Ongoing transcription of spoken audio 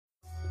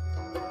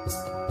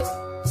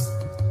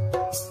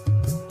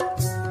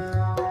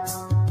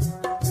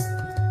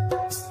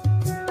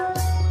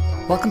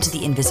Welcome to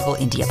the Invisible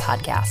India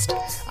podcast.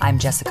 I'm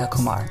Jessica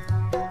Kumar.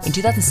 In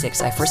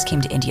 2006, I first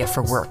came to India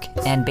for work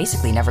and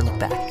basically never looked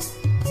back.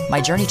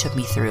 My journey took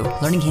me through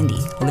learning Hindi,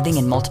 living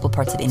in multiple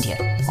parts of India,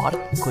 और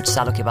कुछ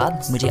सालों के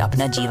बाद मुझे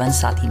अपना जीवन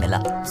साथी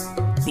मिला.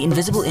 The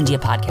Invisible India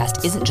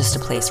podcast isn't just a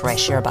place where I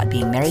share about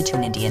being married to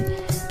an Indian,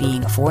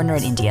 being a foreigner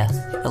in India,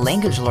 the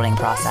language learning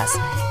process,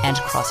 and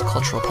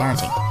cross-cultural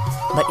parenting.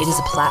 But it is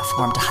a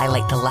platform to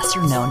highlight the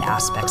lesser-known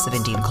aspects of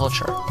Indian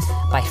culture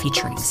by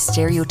featuring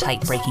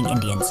stereotype-breaking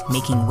Indians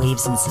making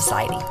waves in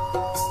society.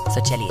 So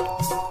चलिए,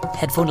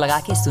 headphone लगा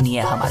के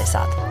सुनिए हमारे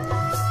साथ.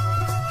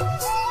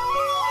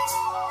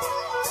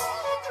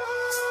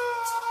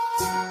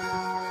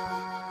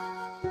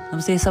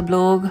 Namaste sab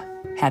log.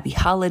 Happy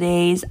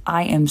holidays.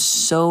 I am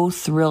so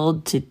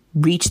thrilled to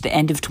reach the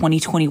end of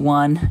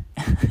 2021.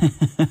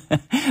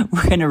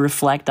 We're going to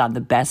reflect on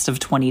the best of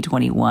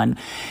 2021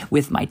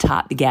 with my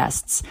top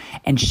guests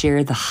and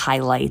share the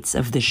highlights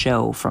of the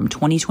show from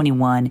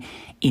 2021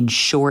 in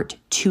short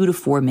 2 to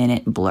 4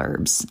 minute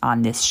blurbs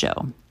on this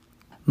show.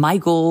 My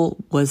goal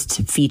was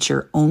to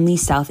feature only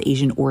South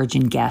Asian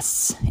origin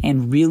guests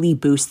and really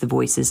boost the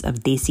voices of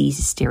Desi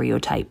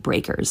stereotype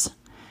breakers.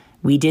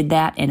 We did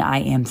that, and I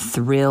am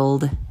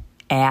thrilled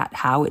at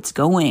how it's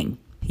going.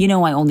 You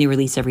know, I only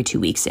release every 2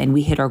 weeks, and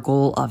we hit our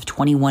goal of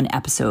 21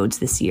 episodes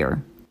this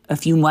year. A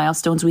few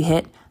milestones we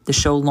hit. The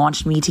show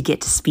launched me to get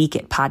to speak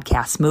at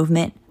Podcast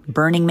Movement,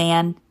 Burning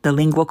Man, the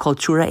Lingua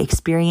Cultura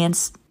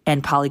Experience,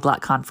 and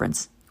Polyglot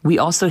Conference. We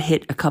also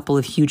hit a couple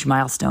of huge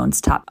milestones.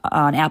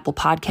 On Apple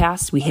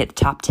Podcasts, we hit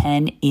top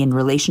 10 in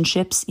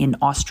relationships in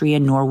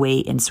Austria,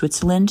 Norway, and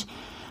Switzerland.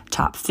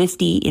 Top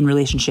 50 in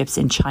relationships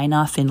in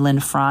China,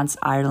 Finland, France,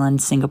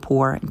 Ireland,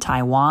 Singapore, and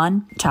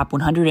Taiwan. Top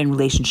 100 in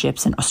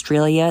relationships in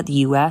Australia, the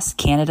US,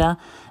 Canada,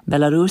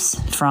 Belarus,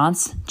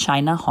 France,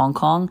 China, Hong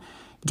Kong,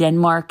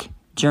 Denmark,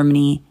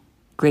 Germany,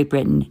 Great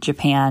Britain,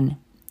 Japan,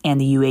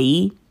 and the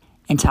UAE.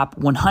 And top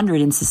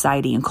 100 in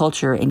society and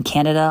culture in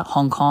Canada,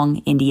 Hong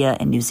Kong, India,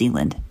 and New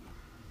Zealand.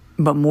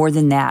 But more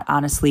than that,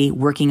 honestly,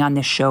 working on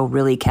this show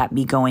really kept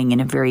me going in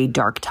a very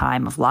dark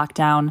time of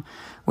lockdown,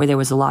 where there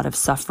was a lot of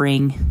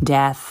suffering,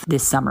 death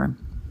this summer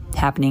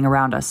happening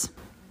around us.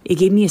 It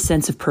gave me a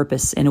sense of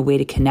purpose and a way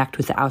to connect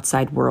with the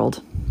outside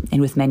world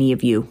and with many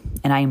of you,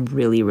 and I am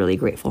really, really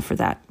grateful for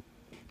that.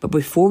 But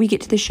before we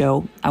get to the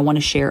show, I want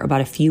to share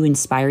about a few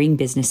inspiring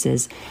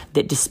businesses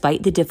that,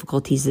 despite the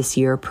difficulties this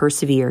year,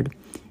 persevered,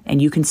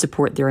 and you can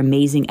support their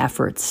amazing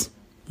efforts.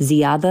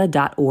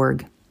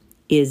 Zyada.org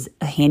is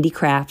a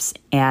handicrafts,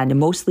 and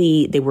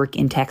mostly they work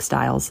in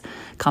textiles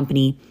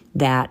company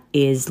that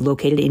is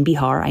located in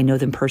Bihar. I know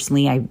them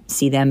personally. I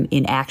see them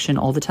in action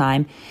all the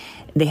time.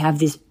 They have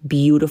this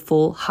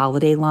beautiful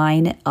holiday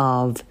line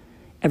of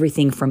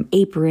everything from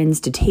aprons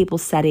to table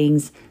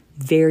settings,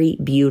 very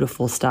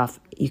beautiful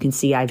stuff. You can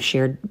see I've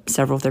shared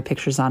several of their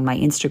pictures on my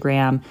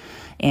Instagram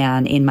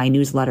and in my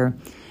newsletter.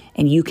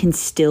 And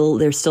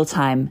there's still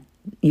time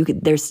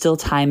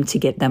to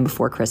get them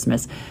before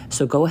Christmas.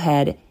 So go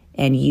ahead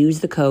and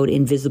use the code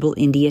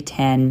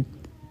InvisibleIndia10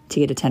 to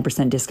get a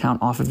 10%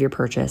 discount off of your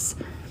purchase.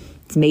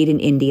 It's made in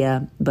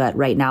India, but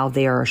right now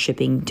they are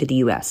shipping to the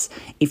US.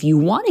 If you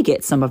want to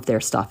get some of their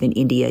stuff in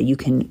India, you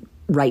can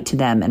write to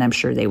them, and I'm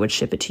sure they would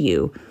ship it to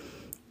you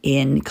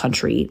in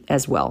country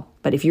as well.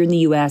 But if you're in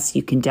the US,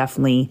 you can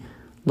definitely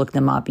look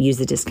them up, use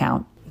the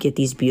discount, get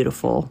these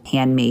beautiful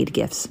handmade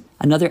gifts.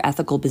 Another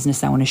ethical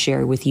business I want to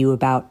share with you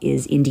about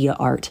is India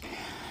Art.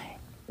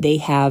 They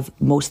have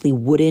mostly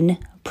wooden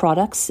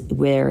products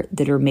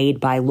that are made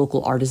by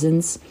local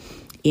artisans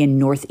in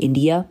North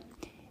India.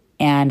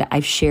 And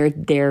I've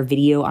shared their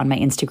video on my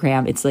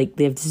Instagram. It's like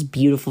they have this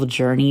beautiful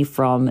journey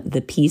from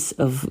the piece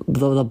of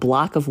the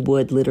block of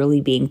wood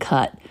literally being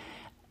cut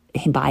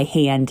by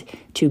hand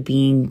to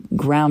being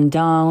ground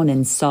down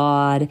and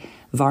sawed,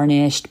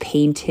 varnished,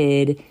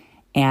 painted,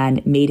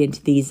 and made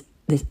into this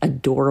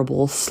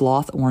adorable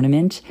sloth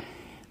ornament.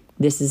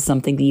 This is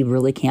something that you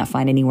really can't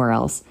find anywhere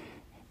else.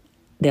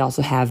 They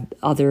also have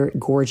other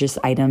gorgeous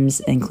items,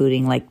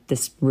 including like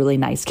this really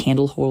nice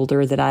candle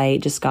holder that I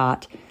just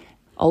got.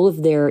 All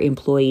of their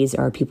employees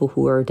are people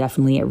who are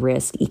definitely at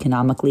risk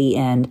economically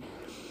and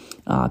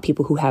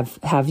people who have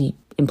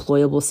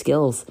employable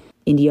skills.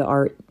 India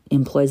Art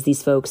employs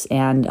these folks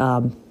and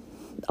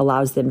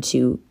allows them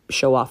to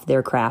show off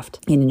their craft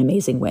in an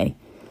amazing way.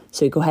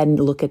 So go ahead and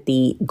look at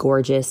the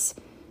gorgeous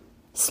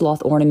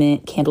sloth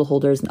ornament, candle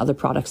holders, and other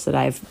products that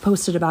I've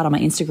posted about on my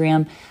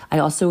Instagram. I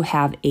also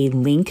have a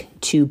link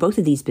to both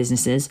of these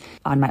businesses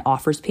on my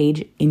offers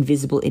page,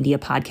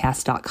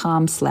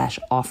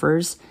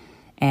 invisibleindiapodcast.com/offers.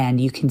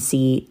 And you can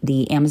see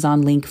the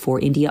Amazon link for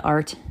India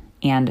Art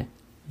and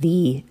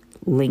the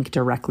link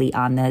directly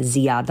on the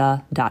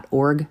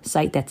Zyada.org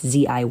site. That's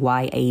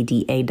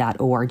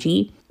ZIYADA.org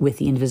with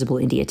the Invisible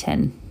India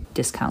 10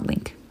 discount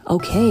link.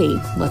 Okay,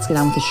 let's get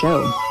on with the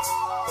show.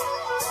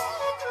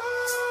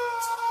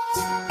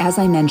 As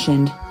I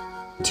mentioned,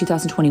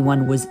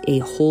 2021 was a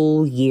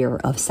whole year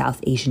of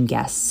South Asian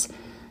guests.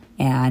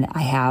 And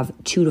I have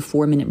 2 to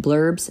 4 minute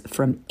blurbs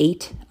from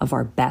 8 of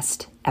our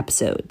best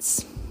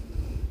episodes.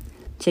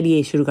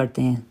 चलिए शुरू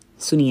करते हैं.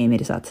 सुनिए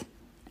मेरे साथ.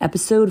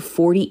 Episode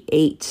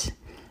 48,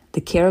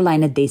 The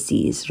Carolina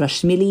Desis,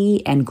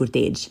 Rashmili and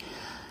Gurtej.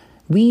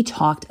 We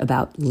talked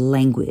about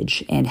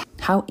language and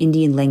how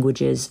Indian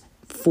languages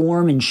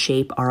form and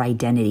shape our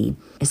identity,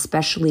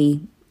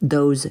 especially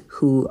those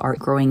who are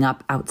growing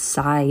up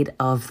outside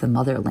of the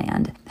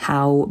motherland,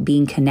 how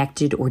being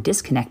connected or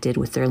disconnected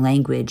with their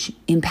language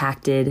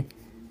impacted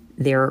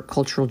their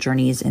cultural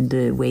journeys and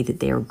the way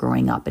that they are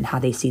growing up and how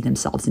they see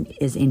themselves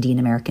as Indian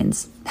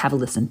Americans. Have a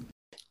listen.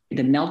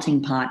 The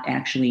melting pot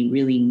actually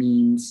really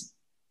means,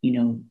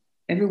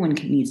 everyone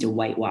needs to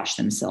whitewash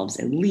themselves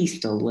at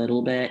least a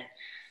little bit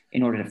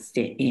in order to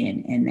fit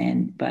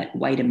in. But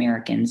white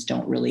Americans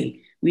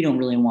we don't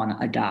really want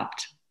to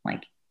adopt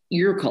like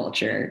your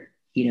culture.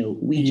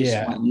 We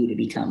just want you to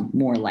become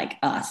more like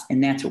us.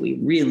 And that's what we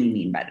really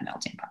mean by the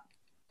melting pot.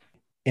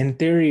 In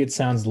theory, it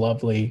sounds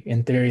lovely.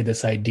 In theory,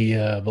 this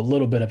idea of a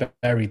little bit of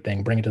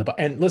everything, bring it to the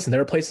bottom. And listen, there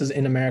are places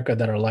in America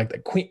that are like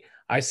that.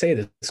 I say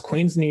this,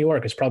 Queens, New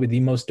York is probably the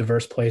most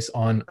diverse place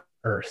on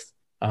earth,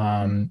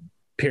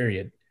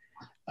 period.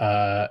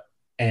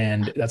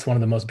 And that's one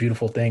of the most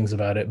beautiful things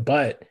about it.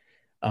 But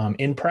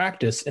in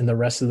practice, in the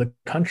rest of the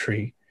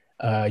country,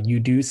 you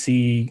do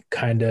see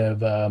kind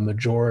of a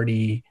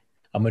majority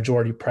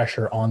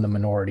pressure on the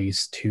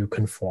minorities to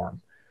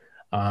conform.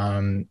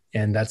 And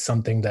that's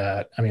something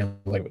that,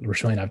 like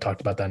Rashmili and I've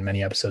talked about that in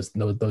many episodes,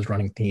 those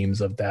running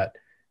themes of that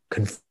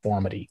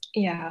conformity.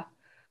 Yeah.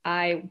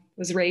 I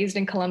was raised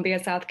in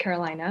Columbia, South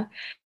Carolina,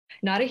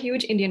 not a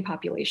huge Indian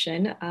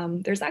population.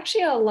 There's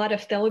actually a lot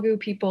of Telugu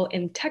people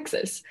in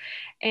Texas.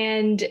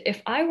 And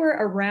if I were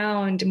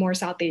around more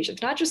South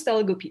Asians, not just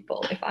Telugu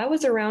people, if I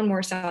was around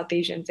more South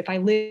Asians, if I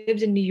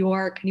lived in New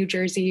York, New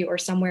Jersey, or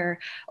somewhere,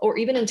 or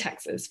even in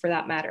Texas for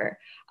that matter,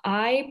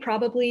 it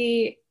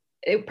probably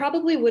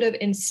would have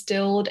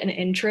instilled an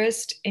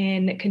interest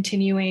in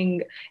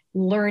continuing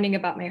learning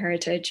about my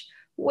heritage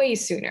way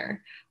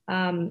sooner.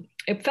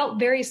 It felt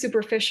very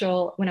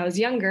superficial when I was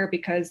younger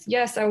because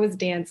yes, I was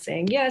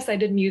dancing. Yes, I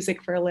did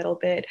music for a little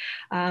bit.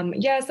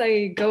 Yes,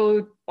 I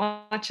go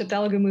watch a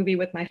Telugu movie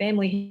with my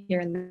family here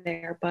and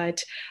there,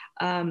 but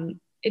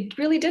it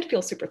really did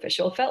feel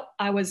superficial. It felt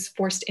I was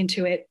forced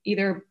into it,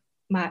 either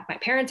my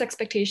parents'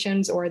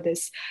 expectations or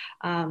this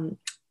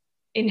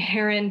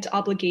inherent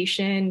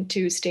obligation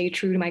to stay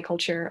true to my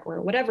culture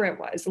or whatever it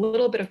was, a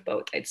little bit of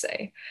both, I'd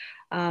say.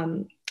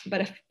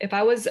 But if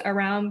I was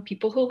around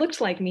people who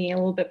looked like me a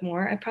little bit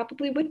more, I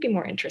probably would be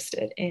more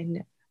interested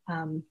in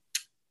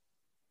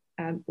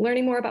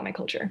learning more about my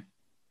culture.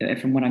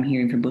 From what I'm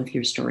hearing from both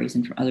your stories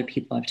and from other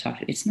people I've talked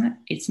to, it's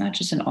not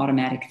just an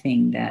automatic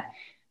thing that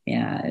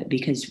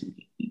because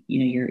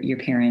your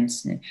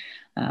parents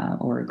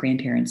or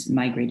grandparents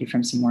migrated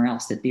from somewhere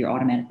else that they're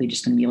automatically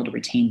just going to be able to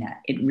retain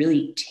that. It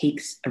really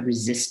takes a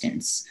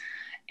resistance,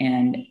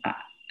 and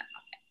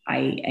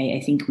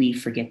I think we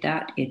forget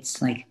that.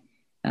 It's like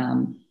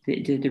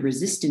the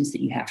resistance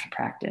that you have to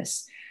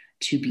practice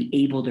to be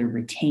able to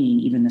retain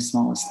even the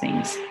smallest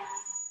things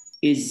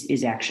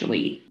is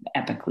actually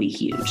epically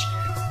huge.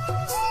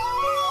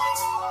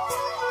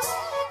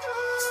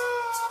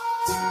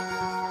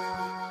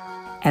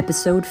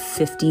 Episode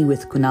 50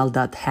 with Kunal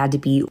Dutt had to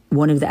be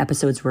one of the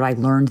episodes where I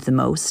learned the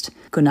most.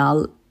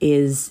 Kunal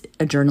is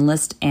a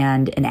journalist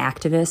and an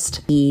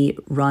activist. He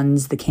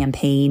runs the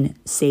campaign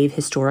Save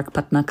Historic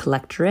Patna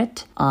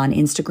Collectorate on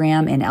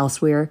Instagram and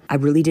elsewhere. I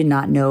really did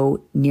not know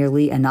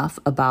nearly enough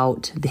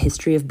about the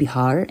history of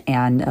Bihar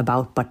and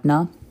about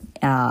Patna.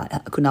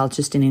 Kunal is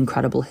just an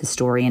incredible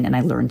historian, and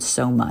I learned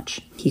so much.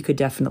 He could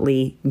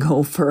definitely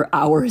go for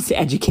hours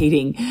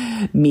educating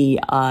me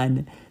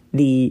on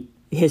the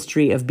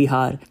history of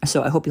Bihar.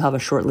 So I hope you'll have a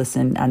short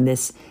listen on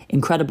this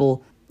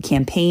incredible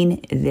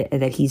campaign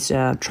that he's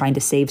trying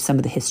to save some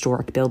of the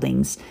historic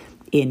buildings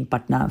in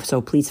Patna.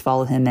 So please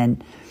follow him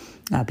and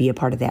be a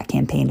part of that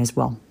campaign as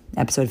well.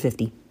 Episode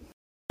 50.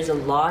 There's a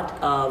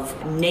lot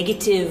of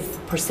negative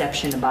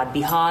perception about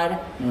Bihar,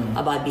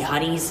 about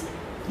Biharis.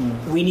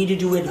 We need to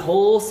do a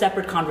whole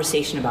separate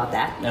conversation about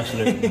that.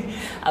 Absolutely.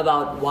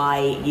 About why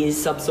ye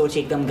sab soch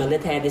ekdam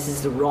galat hai. This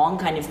is the wrong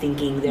kind of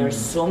thinking. There are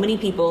so many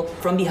people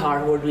from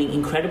Bihar who are doing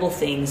incredible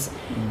things,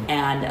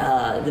 and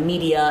the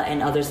media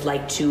and others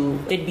like to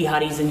fit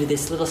Biharis into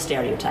this little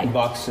stereotype.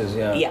 Boxes,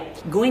 yeah. Yeah.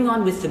 Going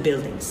on with the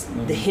buildings,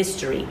 the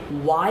history,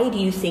 why do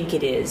you think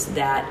it is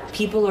that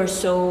people are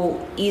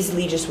so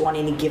easily just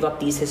wanting to give up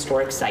these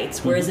historic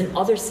sites, whereas in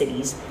other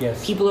cities,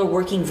 people are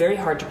working very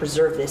hard to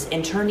preserve this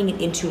and turning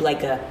it into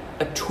like a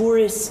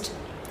tourist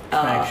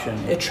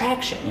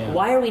attraction. Yeah.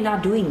 Why are we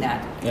not doing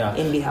that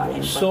in Bihar?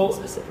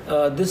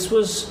 This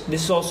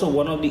is also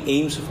one of the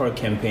aims of our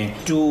campaign,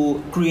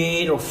 to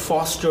create or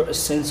foster a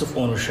sense of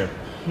ownership.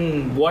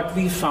 What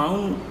we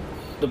found,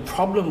 the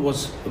problem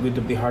was with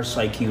the Bihar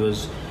psyche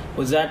was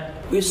that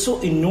we're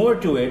so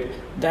inured to it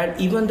that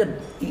even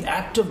the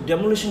act of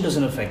demolition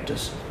doesn't affect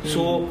us.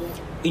 So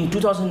in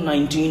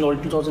 2019 or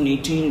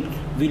 2018,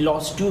 we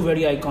lost two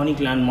very iconic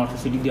landmarks in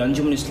the city, the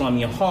Anjuman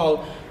Islamia Hall,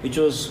 which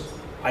was,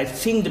 I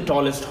think, the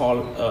tallest hall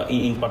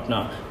in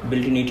Patna,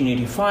 built in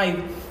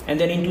 1885. And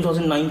then in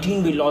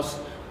 2019, we lost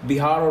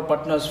Bihar or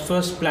Patna's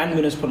first planned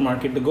municipal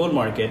market, the Gold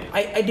Market.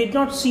 I did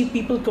not see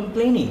people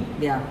complaining.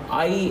 Yeah.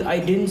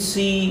 I didn't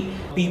see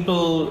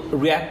people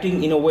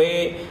reacting in a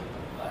way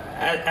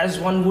as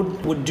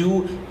one would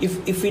do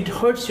if it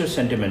hurts your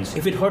sentiments,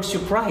 if it hurts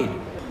your pride.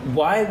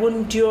 Why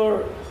wouldn't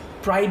your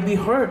pride be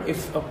hurt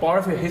if a part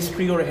of your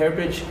history or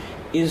heritage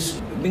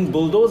is being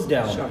bulldozed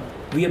down? Sure.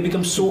 We have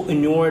become so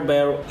inured by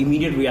our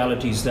immediate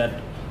realities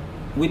that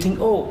we think,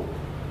 oh,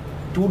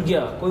 टूट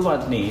गया कोई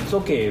बात नहीं, it's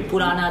okay,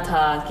 पुराना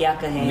था क्या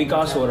कहें,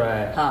 विकास हो रहा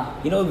है,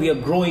 हाँ. you know, we are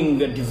growing,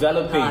 we are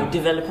developing, हाँ,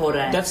 develop हो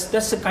रहा है.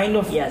 That's the kind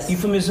of Yes.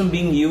 euphemism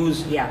being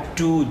used Yeah.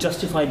 to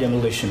justify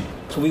demolition.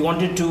 So we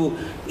wanted to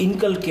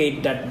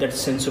inculcate that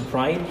sense of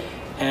pride,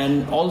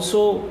 and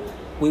also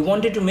we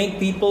wanted to make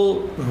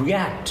people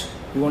react.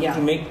 We wanted Yeah.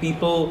 to make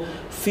people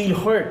feel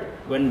hurt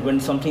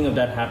when something of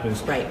that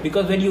happens. Right.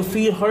 Because when you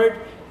feel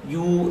hurt,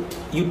 you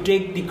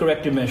take the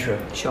corrective measure.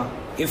 Sure.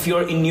 If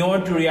you're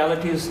inured to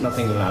realities,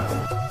 nothing will happen.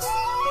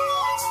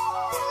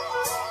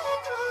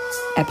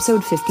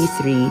 Episode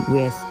 53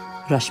 with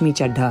Rashmi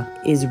Chadha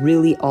is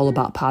really all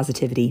about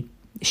positivity.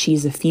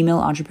 She's a female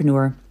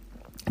entrepreneur,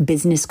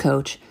 business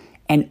coach,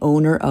 and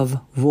owner of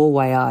Vo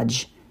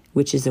Voyage,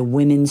 which is a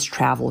women's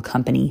travel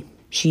company.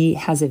 She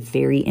has a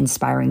very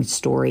inspiring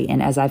story,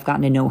 and as I've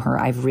gotten to know her,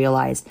 I've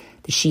realized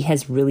that she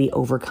has really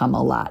overcome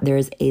a lot.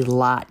 There's a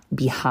lot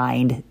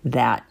behind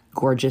that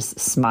gorgeous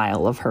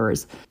smile of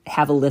hers.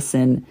 Have a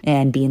listen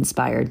and be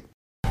inspired.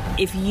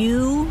 If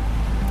you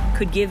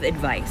could give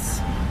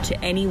advice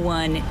to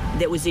anyone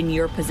that was in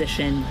your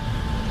position,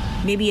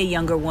 maybe a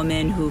younger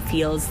woman who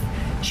feels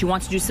she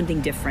wants to do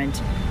something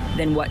different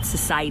than what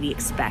society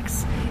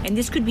expects, and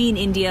this could be in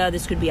India,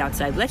 this could be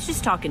outside. Let's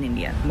just talk in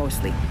India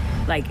mostly.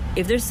 Like,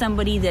 if there's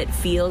somebody that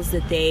feels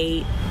that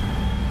they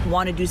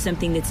want to do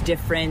something that's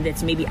different,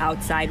 that's maybe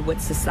outside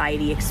what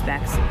society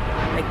expects,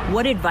 like,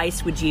 what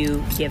advice would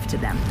you give to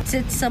them?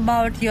 It's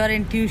about your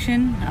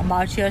intuition,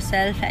 about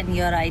yourself and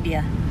your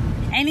idea.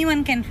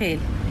 Anyone can fail.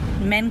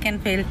 Men can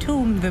fail too,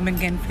 women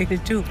can fail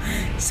too.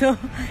 So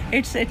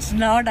it's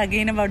not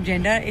again about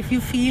gender. If you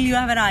feel you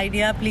have an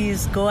idea,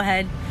 please go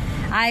ahead.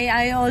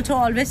 I also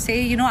always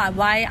say, you know,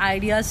 why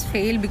ideas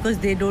fail, because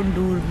they don't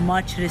do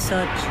much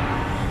research,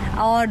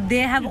 or they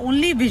have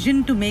only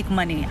vision to make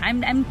money.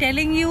 I'm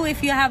telling you,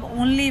 if you have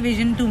only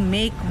vision to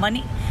make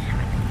money,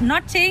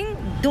 not saying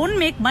don't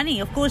make money,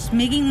 of course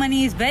making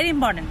money is very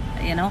important,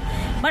 you know,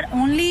 but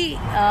only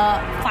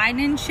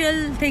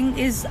financial thing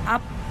is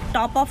up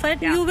top of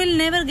it, you will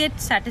never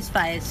get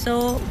satisfied.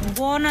 So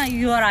go on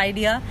your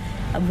idea,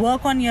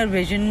 work on your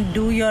vision,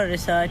 do your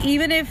research.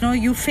 Even if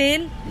you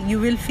fail, you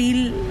will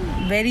feel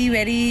very,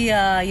 very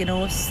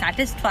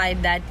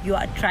satisfied that you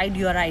tried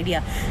your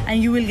idea,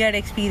 and you will get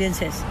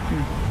experiences.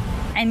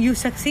 And you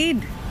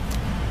succeed,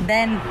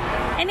 then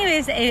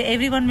anyways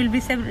everyone will be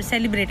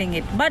celebrating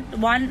it. But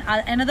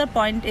another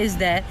point is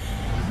there,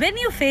 when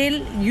you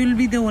fail, you'll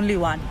be the only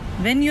one.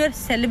 When you're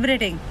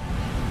celebrating,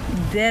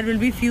 there will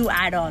be few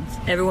add-ons.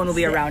 Everyone will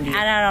be around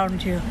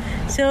you.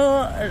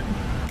 So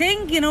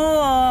think,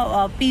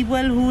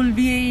 people who will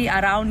be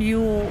around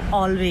you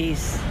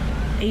always,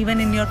 even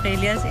in your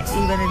failures,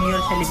 even in your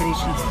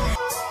celebrations.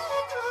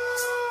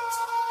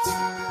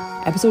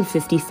 Episode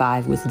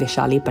 55 with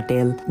Vishali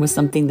Patel was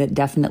something that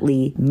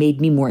definitely made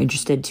me more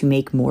interested to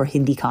make more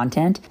Hindi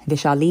content.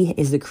 Vishali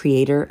is the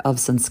creator of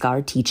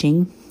Sanskar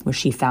Teaching, where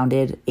she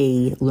founded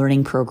a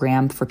learning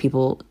program for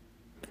people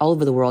all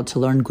over the world to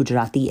learn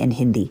Gujarati and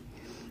Hindi.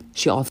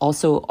 She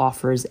also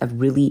offers a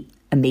really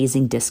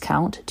amazing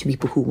discount to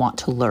people who want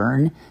to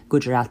learn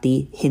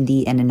Gujarati,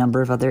 Hindi, and a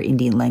number of other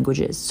Indian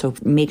languages. So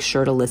make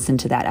sure to listen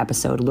to that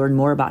episode. Learn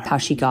more about how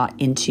she got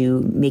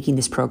into making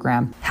this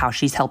program, how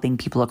she's helping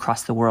people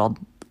across the world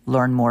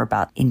learn more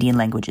about Indian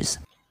languages.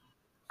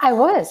 I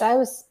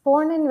was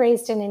born and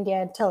raised in India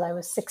until I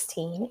was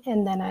 16,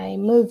 and then I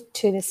moved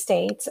to the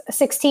States.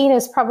 16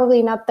 is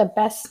probably not the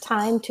best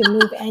time to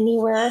move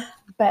anywhere,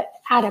 but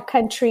out of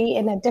country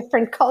in a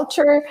different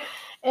culture.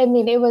 I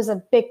mean, it was a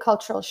big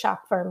cultural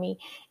shock for me.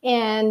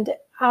 And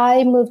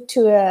I moved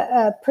to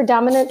a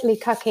predominantly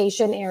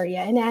Caucasian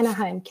area in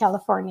Anaheim,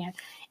 California.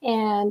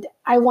 And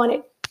I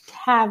wanted to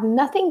have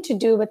nothing to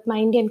do with my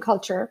Indian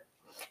culture,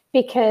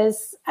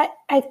 because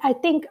I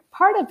think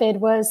part of it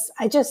was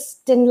I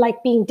just didn't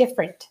like being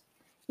different.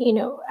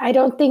 I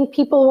don't think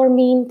people were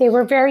mean. They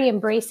were very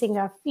embracing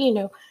of,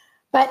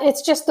 but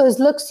it's just those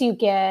looks you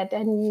get.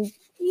 And,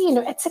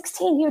 at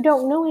 16, you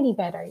don't know any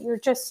better. You're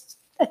just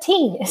a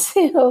teen.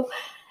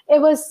 It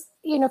was,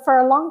 for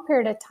a long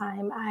period of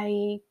time,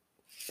 I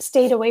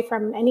stayed away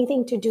from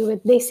anything to do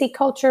with Desi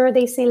culture,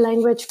 Desi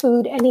language,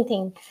 food,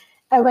 anything.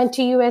 I went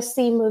to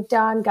USC, moved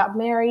on, got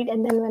married.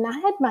 And then when I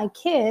had my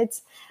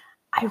kids,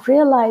 I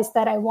realized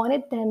that I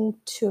wanted them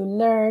to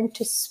learn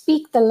to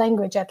speak the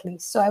language at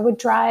least. So I would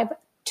drive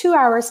 2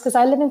 hours, because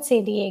I live in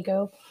San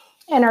Diego,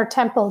 and our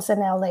temples in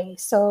LA.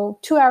 So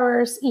 2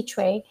 hours each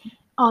way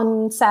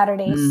on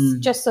Saturdays,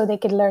 just so they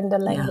could learn the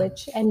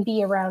language and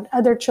be around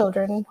other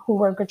children who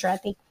were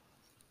Gujarati.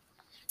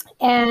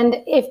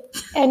 And if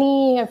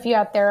any of you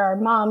out there are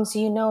moms,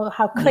 you know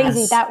how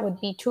crazy that would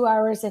be, 2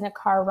 hours in a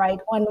car ride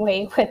one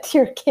way with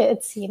your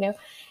kids, and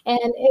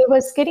it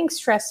was getting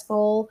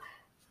stressful.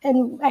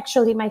 And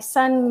actually, my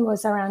son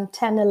was around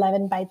 10,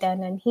 11 by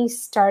then, and he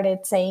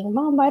started saying,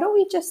 Mom, why don't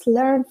we just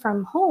learn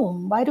from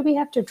home? Why do we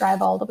have to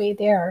drive all the way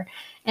there?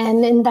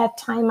 And in that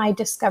time, I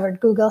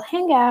discovered Google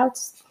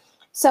Hangouts.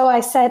 So I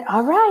said,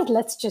 all right,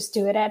 let's just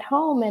do it at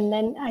home. And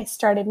then I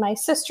started my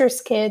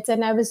sister's kids,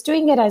 and I was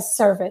doing it as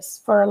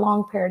service for a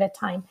long period of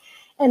time.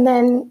 And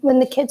then when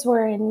the kids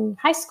were in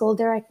high school,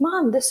 they're like,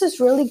 Mom, this is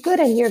really good,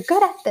 and you're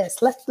good at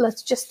this.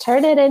 Let's just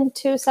turn it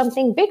into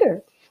something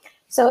bigger.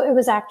 So it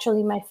was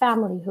actually my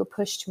family who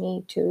pushed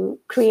me to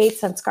create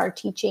Sanskar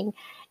Teaching.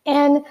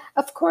 And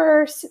of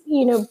course,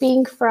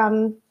 being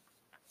from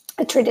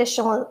a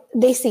traditional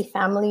Desi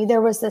family,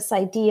 there was this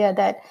idea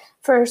that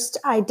first,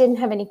 I didn't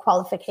have any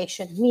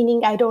qualification,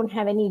 meaning I don't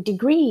have any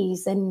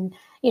degrees, and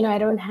I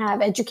don't have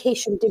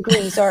education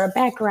degrees or a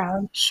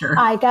background. Sure.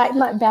 I got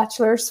my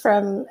bachelor's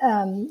from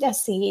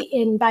SC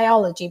in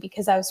biology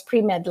because I was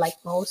pre-med like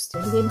most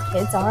Indian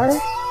kids are.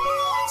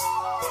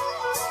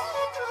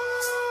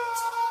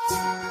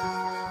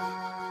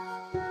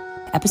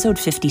 Episode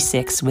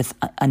 56 with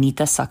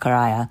Anita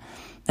Sakaraya,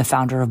 the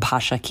founder of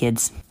Bhasha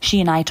Kids. She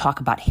and I talk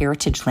about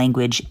heritage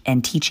language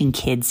and teaching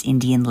kids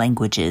Indian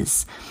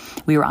languages.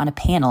 We were on a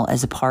panel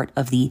as a part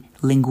of the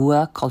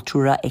Lingua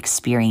Cultura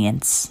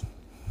experience.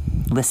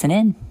 Listen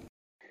in.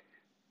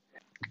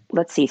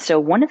 Let's see. So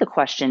one of the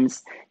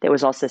questions that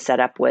was also set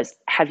up was,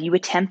 have you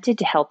attempted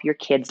to help your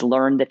kids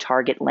learn the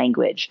target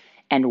language,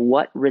 and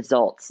what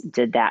results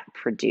did that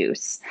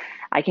produce?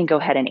 I can go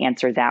ahead and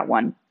answer that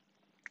one.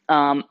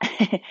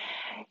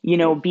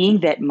 Being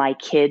that my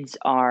kids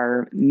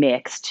are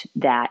mixed,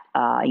 that,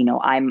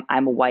 I'm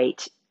a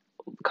white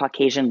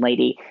Caucasian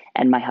lady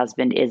and my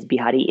husband is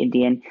Bihari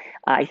Indian.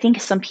 I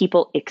think some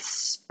people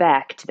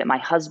expect that my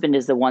husband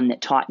is the one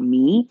that taught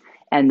me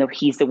and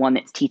he's the one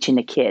that's teaching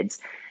the kids.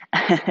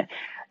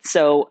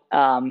 So,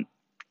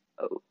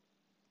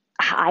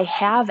 I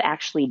have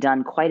actually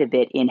done quite a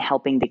bit in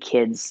helping the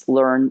kids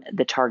learn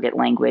the target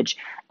language.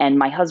 And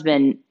my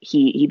husband,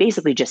 he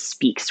basically just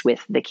speaks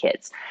with the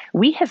kids.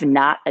 We have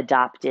not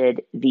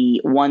adopted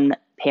the one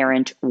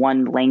parent,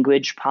 one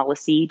language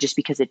policy just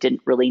because it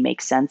didn't really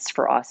make sense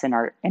for us in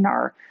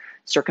our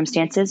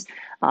circumstances.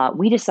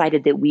 We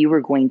decided that we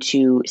were going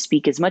to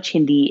speak as much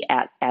Hindi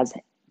as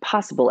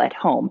possible at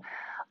home.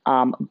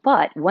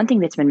 But one thing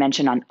that's been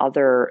mentioned on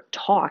other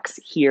talks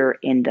here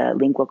in the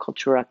Lingua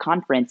Cultura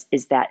conference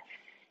is that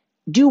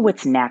do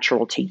what's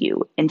natural to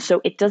you. And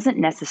so it doesn't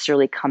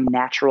necessarily come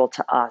natural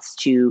to us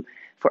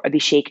for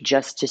Abhishek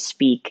just to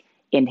speak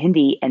in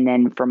Hindi and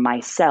then for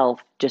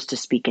myself just to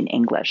speak in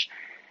English.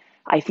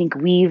 I think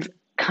we've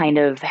kind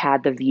of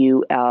had the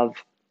view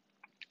of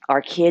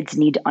our kids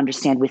need to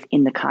understand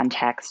within the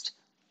context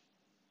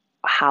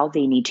how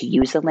they need to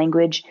use the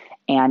language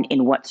and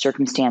in what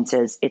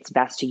circumstances it's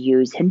best to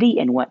use Hindi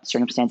and what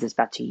circumstances it's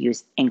best to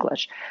use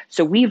English.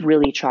 So we've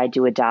really tried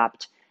to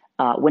adopt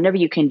whenever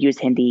you can use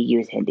Hindi,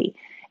 use Hindi.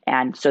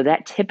 And so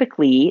that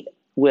typically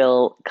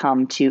will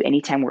come to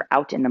anytime we're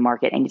out in the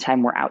market,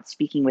 anytime we're out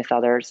speaking with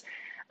others,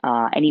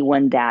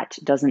 anyone that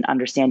doesn't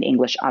understand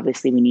English,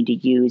 obviously we need to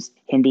use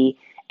Hindi.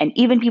 And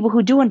even people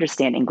who do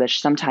understand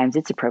English, sometimes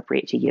it's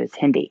appropriate to use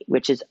Hindi,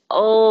 which is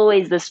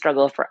always the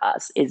struggle for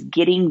us, is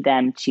getting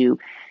them to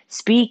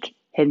speak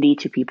Hindi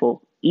to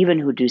people, even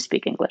who do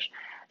speak English.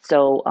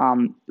 So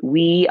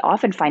we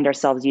often find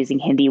ourselves using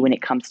Hindi when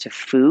it comes to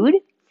food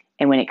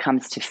and when it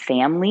comes to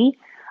family.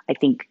 I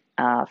think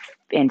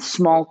in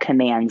small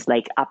commands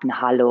like "Aap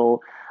naha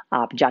lo,"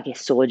 "Aap jaake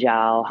so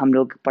jao," "Hum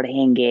log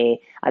padhenge,"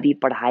 "Abhi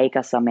padhai ka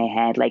samay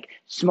hai," like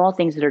small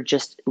things that are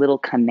just little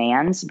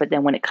commands. But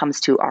then when it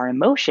comes to our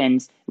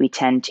emotions, we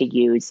tend to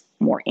use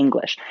more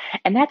English.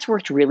 And that's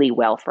worked really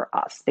well for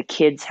us. The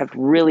kids have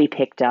really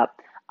picked up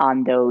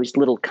on those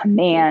little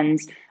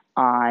commands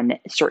on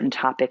certain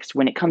topics.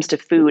 When it comes to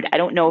food, I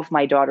don't know if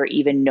my daughter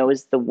even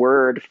knows the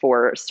word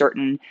for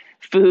certain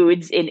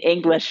foods in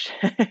English.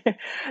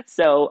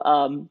 So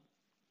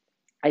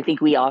I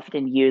think we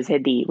often use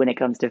Hindi when it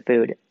comes to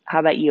food. How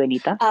about you,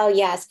 Anita? Oh,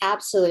 yes,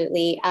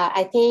 absolutely.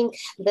 I think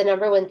the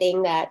number one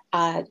thing that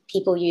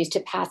people use to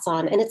pass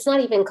on, and it's not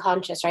even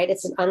conscious, right?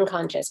 It's an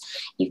unconscious.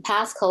 You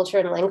pass culture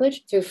and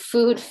language through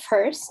food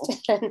first,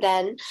 and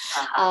then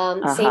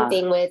same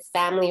thing with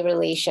family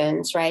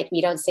relations, right?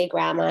 We don't say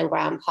grandma and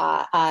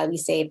grandpa. We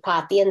say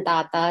Pati and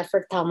Tata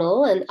for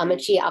Tamil and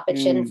Amachi,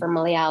 Apachin for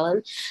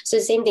Malayalam. So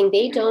same thing.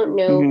 They don't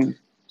know.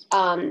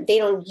 They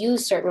don't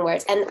use certain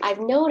words. And I've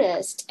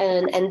noticed,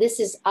 and this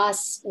is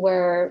us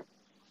where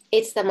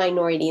it's the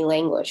minority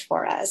language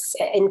for us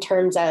in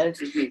terms of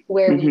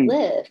where we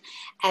live.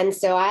 And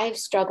so I've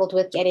struggled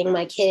with getting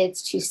my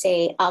kids to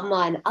say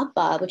amma and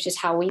appa, which is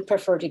how we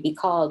prefer to be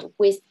called,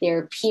 with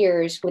their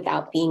peers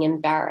without being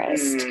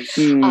embarrassed.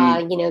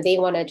 They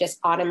want to just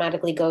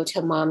automatically go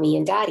to mommy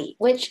and daddy,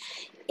 which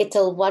it's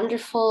a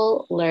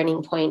wonderful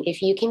learning point.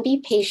 If you can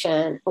be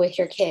patient with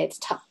your kids,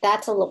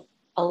 that's a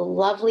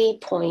lovely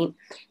point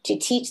to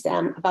teach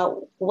them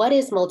about what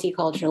is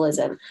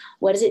multiculturalism,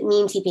 what does it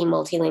mean to be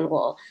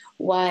multilingual,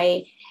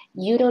 why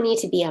you don't need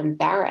to be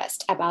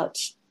embarrassed about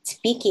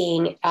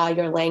speaking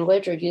your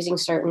language or using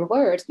certain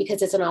words,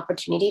 because it's an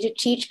opportunity to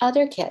teach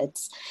other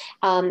kids.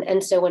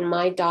 And so when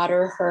my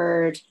daughter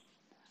heard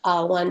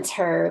once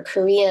her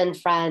Korean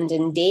friend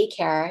in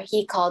daycare,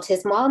 he called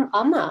his mom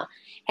Amma,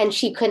 and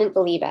she couldn't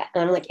believe it.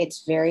 And I'm like,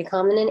 it's very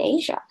common in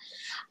Asia.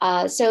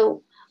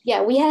 So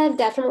yeah, we have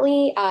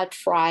definitely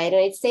tried,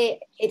 and I'd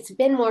say it's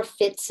been more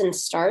fits and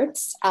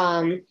starts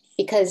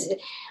because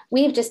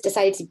we've just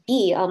decided to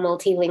be a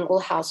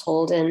multilingual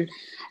household, and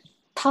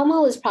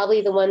Tamil is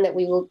probably the one that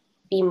we will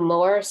be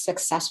more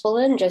successful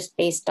in, just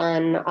based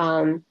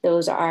on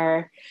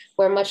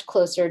we're much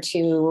closer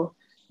to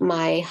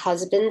my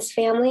husband's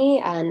family,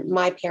 and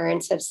my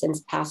parents have since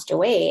passed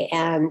away,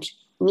 and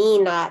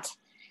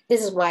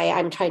this is why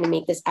I'm trying to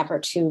make this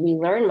effort to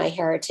relearn my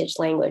heritage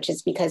language,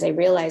 is because I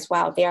realized,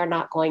 wow, they are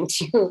not going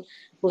to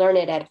learn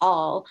it at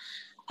all.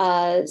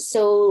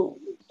 So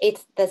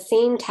it's the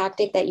same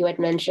tactic that you had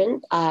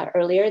mentioned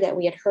earlier that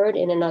we had heard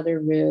in another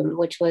room,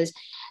 which was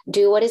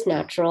do what is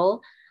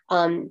natural.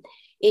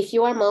 If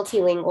you are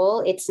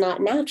multilingual, it's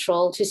not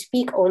natural to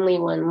speak only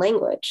one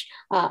language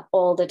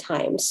all the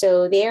time.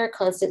 So they are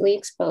constantly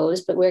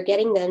exposed, but we're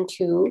getting them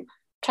to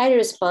try to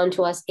respond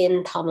to us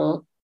in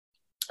Tamil.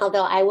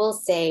 Although I will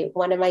say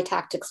one of my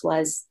tactics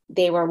was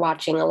they were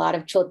watching a lot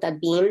of Chota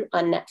Bheem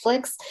on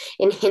Netflix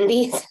in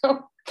Hindi.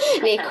 So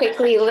they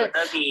quickly,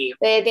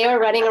 they were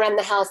running around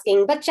the house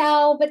saying,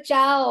 bachao,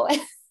 bachao.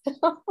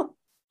 I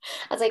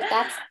was like,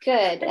 that's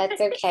good.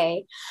 That's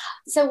okay.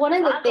 So one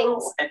of the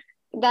things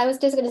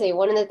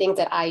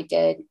that I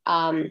did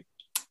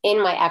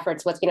in my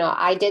efforts was,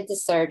 I did the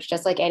search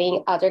just like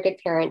any other good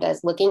parent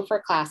does, looking for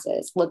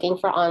classes, looking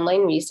for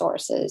online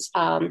resources.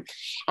 And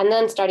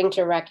then starting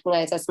to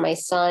recognize as my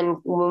son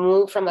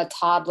moved from a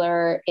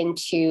toddler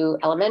into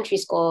elementary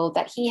school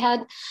that he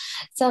had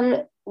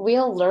some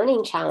real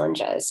learning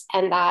challenges,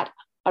 and that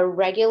a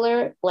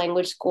regular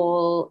language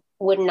school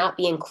would not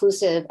be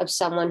inclusive of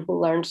someone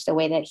who learns the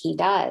way that he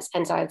does.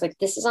 And so I was like,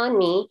 this is on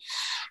me.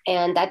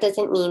 And that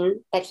doesn't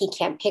mean that he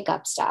can't pick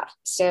up stuff.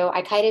 So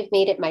I kind of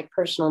made it my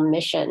personal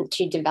mission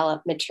to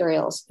develop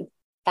materials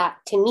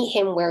to meet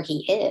him where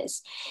he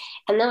is.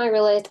 And then I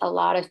realized a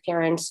lot of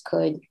parents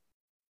could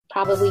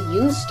probably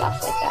use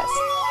stuff like this.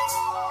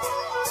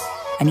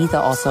 Anita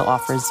also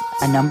offers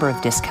a number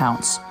of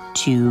discounts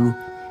to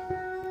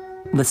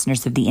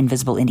listeners of the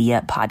Invisible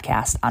India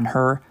podcast on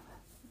her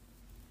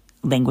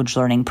language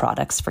learning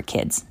products for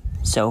kids.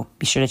 So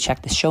be sure to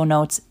check the show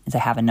notes, as I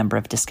have a number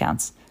of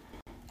discounts.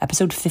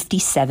 Episode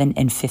 57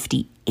 and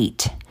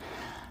 58.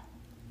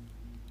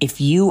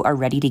 If you are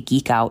ready to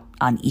geek out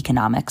on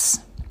economics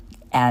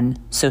and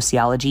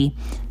sociology,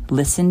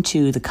 listen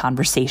to the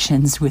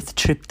conversations with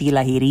Tripti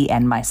Lahiri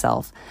and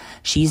myself.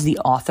 She's the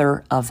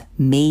author of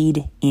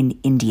Made in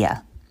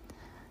India,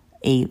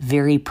 a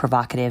very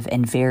provocative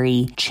and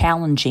very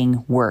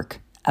challenging work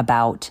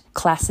about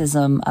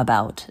classism,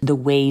 about the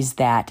ways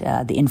that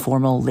the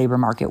informal labor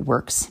market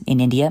works in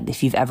India.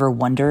 If you've ever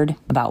wondered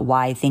about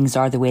why things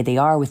are the way they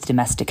are with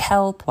domestic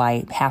help,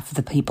 why half of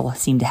the people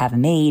seem to have a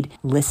maid,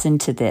 listen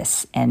to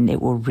this, and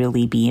it will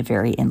really be a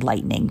very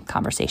enlightening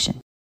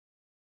conversation.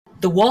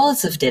 The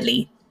walls of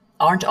Delhi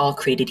aren't all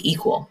created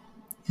equal.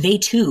 They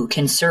too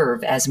can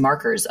serve as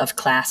markers of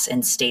class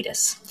and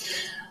status.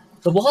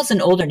 The walls in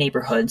older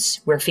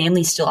neighborhoods, where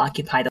families still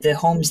occupy the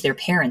homes their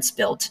parents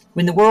built,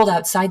 when the world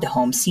outside the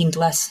home seemed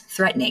less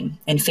threatening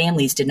and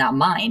families did not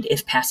mind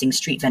if passing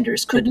street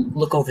vendors could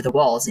look over the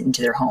walls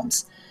into their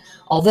homes.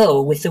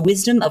 Although, with the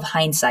wisdom of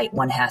hindsight,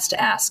 one has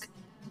to ask,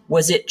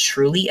 was it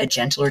truly a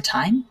gentler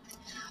time?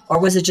 Or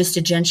was it just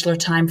a gentler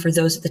time for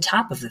those at the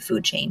top of the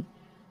food chain,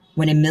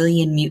 when a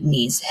million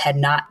mutinies had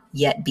not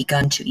yet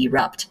begun to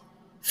erupt,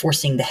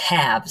 forcing the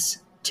haves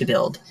to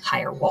build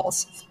higher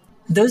walls?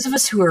 Those of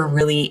us who are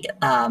really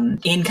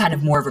in kind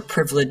of more of a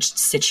privileged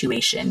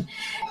situation,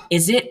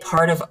 is it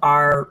part of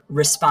our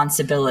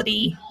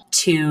responsibility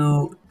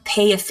to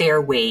pay a fair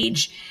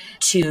wage,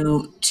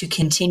 to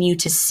continue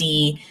to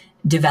see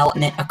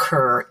development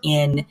occur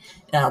in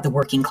the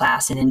working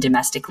class and in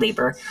domestic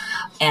labor?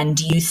 And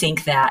do you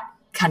think that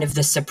kind of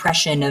the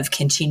suppression of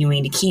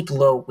continuing to keep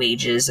low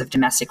wages of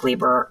domestic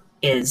labor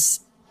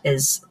is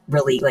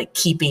really like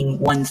keeping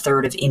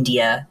 1/3 of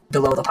India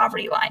below the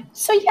poverty line?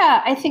 So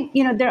yeah, I think,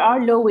 there are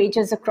low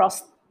wages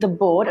across the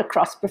board,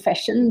 across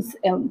professions,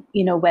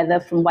 whether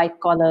from white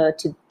collar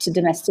to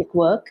domestic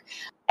work.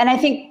 And I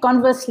think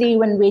conversely,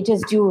 when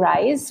wages do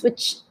rise,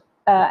 which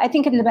I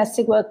think in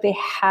domestic work, they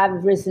have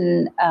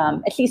risen,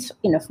 at least,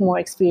 for more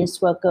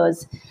experienced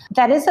workers.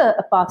 That is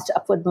a path to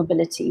upward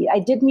mobility. I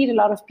did meet a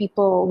lot of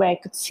people where I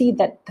could see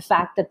that the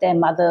fact that their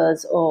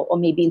mothers or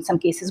maybe in some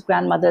cases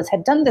grandmothers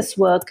had done this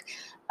work,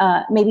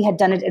 maybe had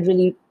done it at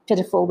really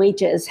pitiful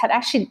wages, had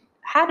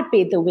to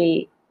pave the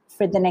way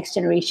for the next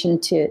generation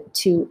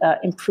to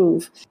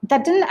improve.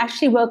 That didn't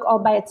actually work all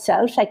by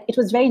itself. Like, it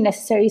was very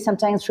necessary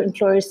sometimes for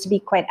employers to be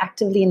quite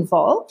actively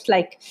involved,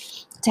 like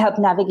to help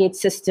navigate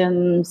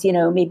systems,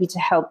 maybe to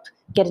help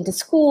get into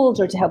schools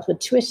or to help with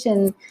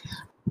tuition.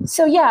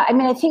 So yeah, I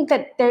mean, I think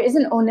that there is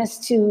an onus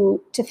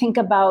to think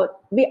about,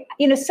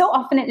 so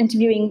often in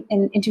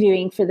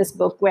interviewing for this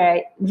book, where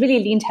I really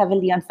leaned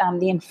heavily on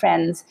family and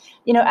friends,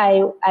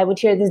 I would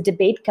hear this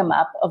debate come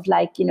up of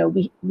like,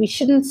 we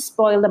shouldn't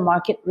spoil the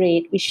market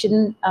rate. We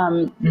shouldn't,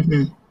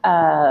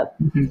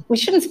 we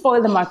shouldn't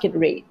spoil the market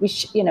rate.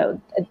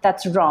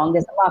 That's wrong.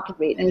 There's a market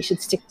rate and we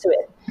should stick to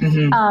it.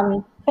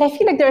 But I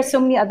feel like there are so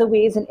many other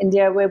ways in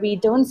India where we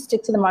don't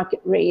stick to the market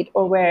rate,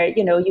 or where,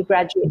 you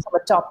graduate from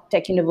a top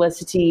tech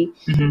university,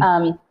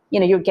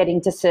 you're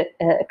getting just a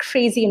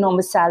crazy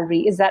enormous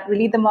salary. Is that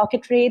really the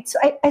market rate? So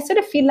I sort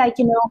of feel like,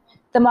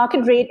 the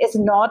market rate is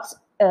not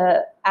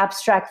an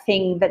abstract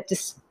thing that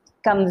just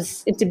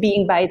comes into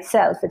being by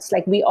itself. It's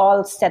like we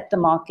all set the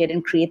market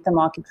and create the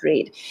market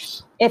rate.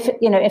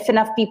 If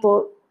enough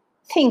people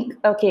think,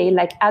 okay,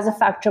 like as a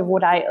factor of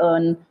what I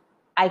earn,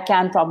 I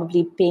can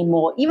probably pay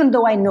more, even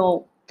though I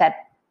know that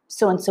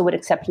so-and-so would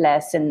accept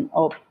less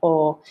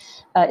or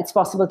it's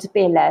possible to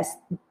pay less,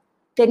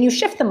 then you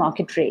shift the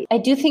market rate. I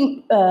do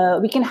think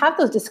we can have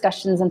those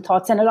discussions and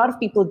thoughts, and a lot of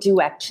people do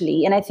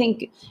actually. And I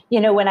think,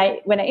 when I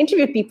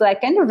interview people, I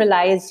kind of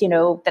realized,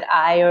 that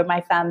I or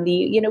my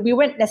family, we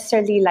weren't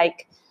necessarily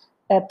like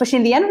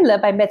pushing the envelope.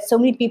 I met so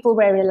many people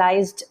where I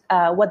realized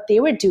what they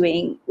were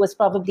doing was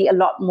probably a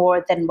lot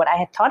more than what I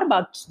had thought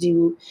about to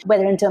do,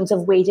 whether in terms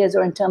of wages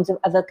or in terms of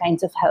other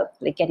kinds of help,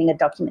 like getting a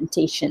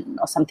documentation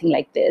or something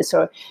like this.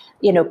 Or,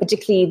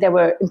 particularly there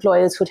were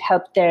employers who'd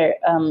help their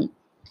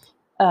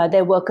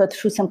worker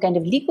through some kind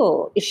of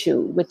legal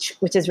issue, which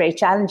is very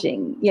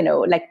challenging.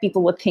 Like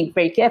people would think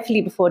very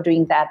carefully before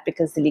doing that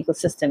because the legal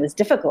system is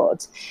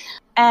difficult.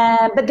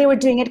 But they were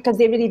doing it because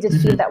they really did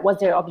feel that was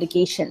their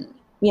obligation.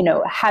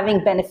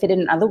 Having benefited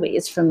in other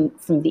ways from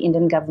the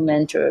Indian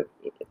government or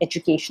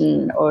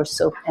education or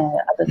so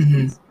other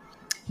things.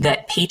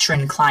 That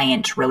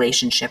patron-client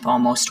relationship,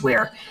 almost,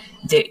 where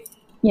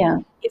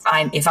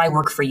if I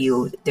work for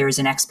you, there's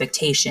an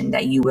expectation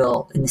that you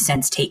will, in a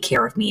sense, take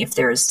care of me. If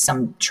there's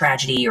some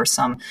tragedy or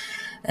some,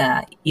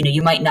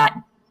 you might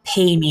not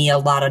pay me a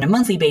lot on a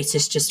monthly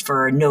basis just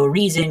for no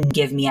reason,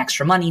 give me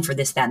extra money for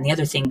this, that, and the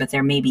other thing, but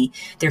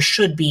there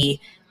should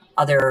be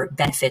other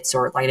benefits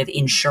or like of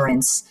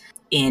insurance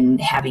in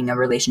having a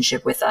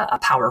relationship with a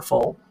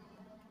powerful,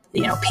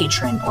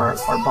 patron or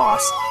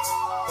boss.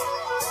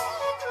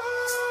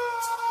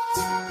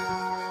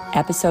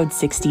 Episode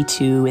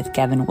 62 with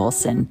Kevin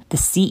Wilson, the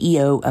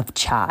CEO of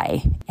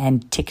Chai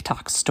and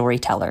TikTok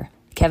storyteller.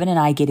 Kevin and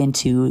I get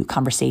into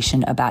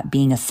conversation about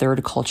being a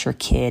third culture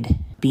kid,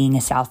 being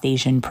a South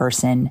Asian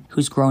person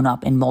who's grown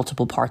up in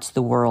multiple parts of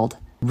the world,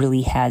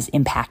 really has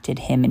impacted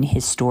him in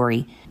his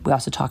story. We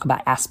also talk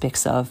about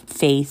aspects of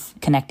faith,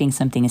 connecting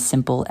something as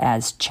simple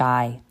as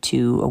chai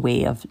to a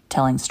way of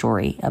telling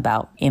story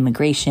about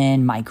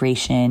immigration,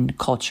 migration,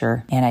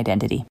 culture, and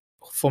identity.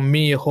 For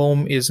me,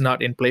 home is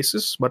not in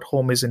places, but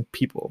home is in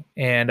people.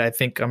 And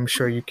I'm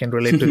sure you can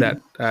relate to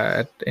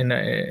that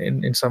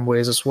in some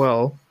ways as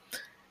well.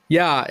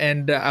 Yeah,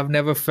 and I've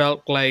never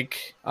felt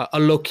like a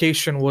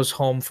location was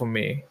home for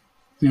me.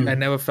 I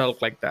never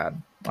felt like that.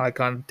 I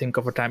can't think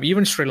of a time.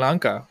 Even Sri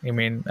Lanka,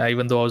 even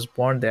though I was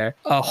born there,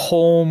 a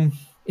home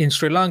in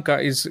Sri Lanka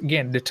is,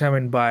 again,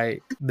 determined by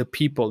the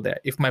people there.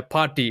 If my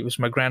party, was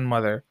my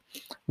grandmother,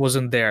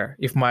 wasn't there,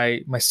 if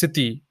my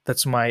city,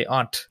 that's my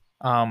aunt,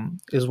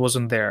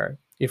 wasn't there,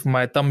 if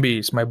my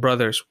thambis, my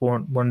brothers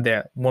weren't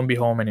there, won't be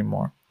home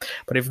anymore.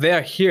 But if they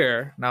are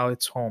here, now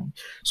it's home.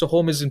 So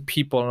home is in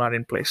people, not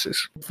in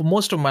places. For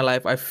most of my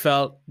life, I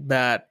felt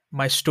that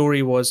my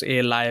story was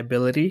a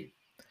liability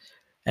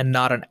and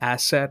not an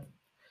asset,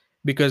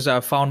 because I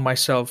found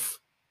myself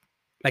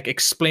like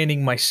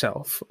explaining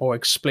myself or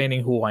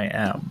explaining who I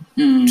am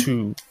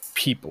to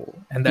people.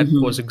 And that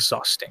was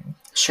exhausting.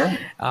 Sure.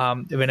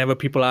 Whenever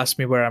people ask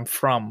me where I'm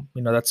from,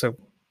 that's a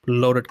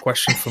loaded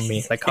question for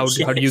me. Like, how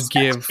do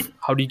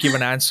you give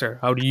an answer?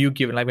 How do you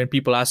give it? Like when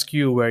people ask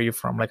you where you're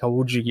from, like, how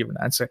would you give an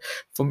answer?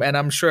 And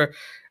I'm sure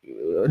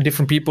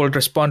different people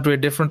respond to it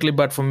differently.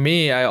 But for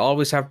me, I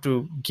always have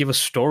to give a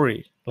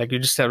story. Like you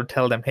just have to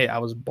tell them, hey, I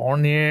was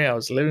born here, I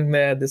was living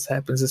there, this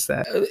happens, this,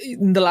 that.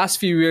 In the last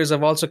few years,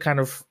 I've also kind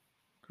of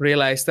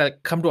realized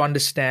that, come to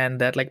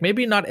understand that like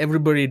maybe not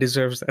everybody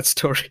deserves that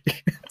story.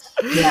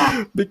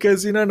 Yeah.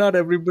 Because, not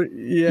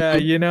everybody,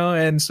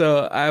 and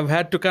so I've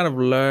had to kind of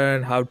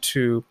learn how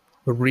to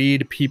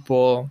read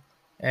people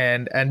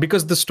and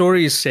because the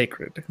story is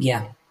sacred.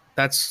 Yeah.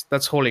 That's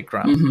holy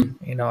ground.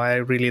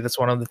 That's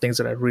one of the things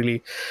that I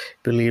really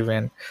believe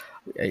in.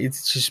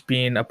 it's just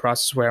been a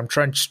process where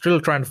I'm still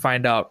trying to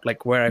find out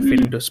like where I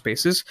fit into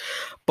spaces.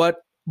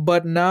 But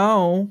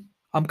now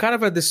I'm kind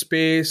of at this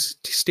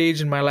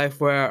stage in my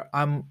life where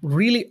I'm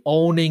really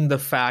owning the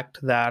fact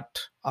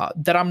that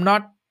that I'm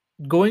not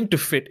going to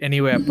fit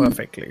anywhere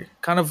perfectly.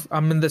 Kind of,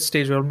 I'm in this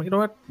stage where I'm like, you know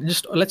what,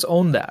 just let's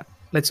own that.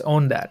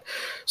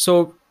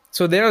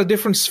 So there are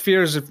different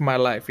spheres of my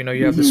life. You know,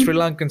 you have the Sri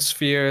Lankan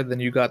sphere, then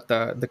you got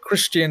the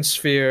Christian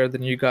sphere,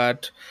 then you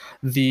got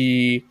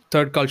the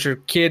third culture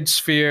kid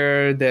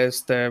sphere,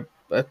 there's the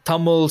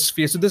Tamil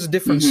sphere. So there's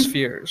different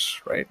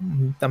spheres, right?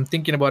 I'm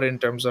thinking about it in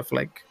terms of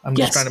like, I'm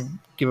just trying to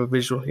give a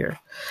visual here.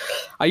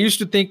 I used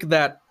to think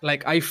that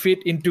like I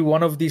fit into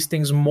one of these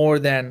things more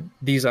than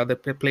these other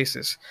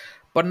places.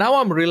 But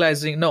now I'm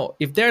realizing, no,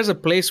 if there's a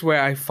place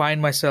where I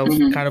find myself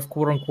kind of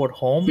quote unquote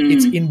home,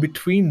 it's in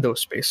between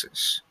those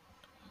spaces.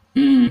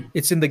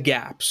 It's in the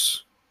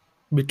gaps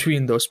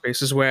between those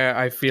spaces where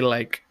I feel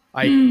like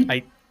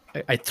I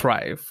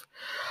thrive.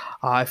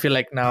 I feel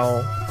like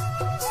now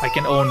I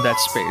can own that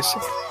space.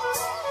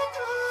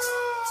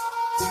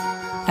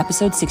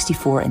 Episode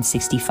 64 and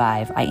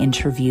 65, I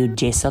interviewed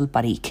Jaisal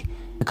Parikh,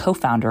 the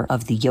co-founder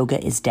of the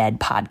Yoga is Dead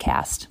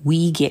podcast.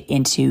 We get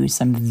into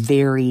some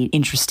very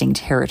interesting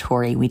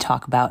territory. We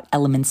talk about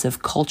elements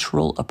of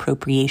cultural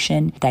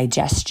appropriation,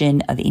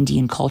 digestion of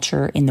Indian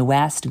culture in the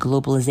West,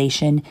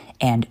 globalization,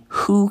 and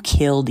who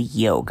killed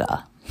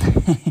yoga.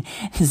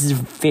 This is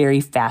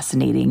very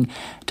fascinating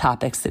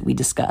topics that we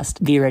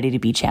discussed. Be ready to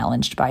be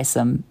challenged by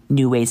some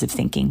new ways of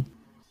thinking.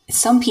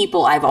 Some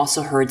people I've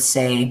also heard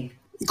say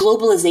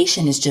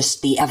globalization is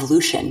just the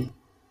evolution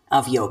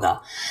of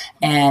yoga.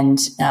 And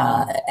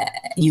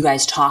you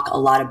guys talk a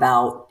lot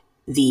about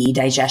the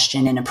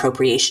digestion and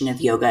appropriation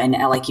of yoga. And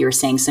like you were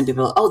saying, some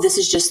people, oh, this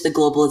is just the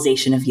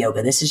globalization of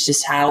yoga. This is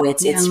just how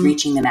it's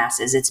reaching the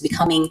masses. It's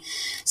becoming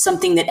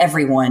something that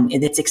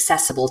that's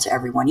accessible to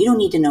everyone. You don't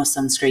need to know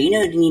Sanskrit. You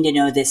don't need to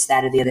know this,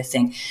 that, or the other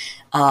thing.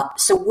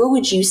 So what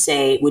would you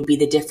say would be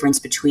the difference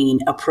between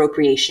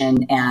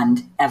appropriation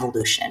and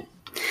evolution?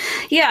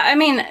 Yeah, I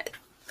mean,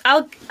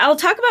 I'll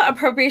talk about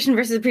appropriation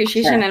versus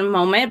appreciation in a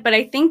moment, but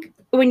I think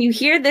when you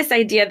hear this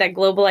idea that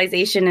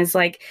globalization is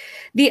like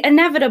the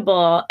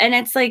inevitable, and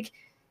it's like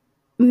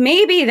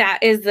maybe that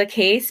is the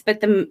case, but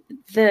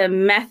the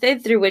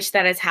method through which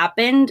that has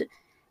happened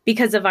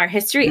because of our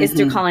history is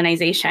through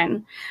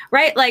colonization,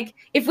 right? Like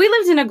if we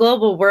lived in a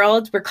global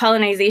world where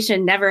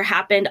colonization never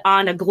happened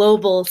on a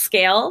global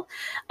scale,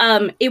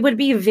 it would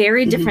be a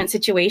very different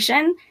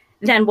situation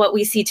than what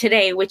we see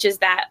today, which is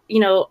that, you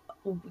know,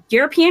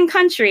 European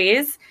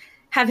countries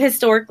have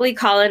historically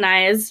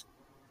colonized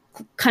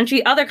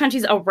other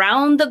countries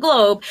around the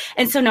globe.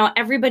 And so now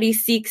everybody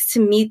seeks to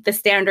meet the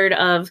standard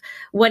of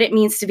what it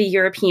means to be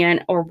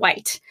European or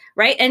white,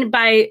 right? And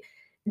by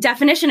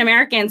definition,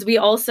 Americans, we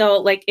also,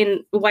 like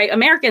in white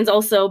Americans,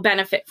 also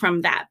benefit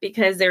from that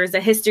because there's a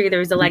history,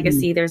 there's a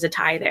legacy, there's a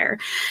tie there.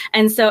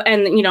 And so,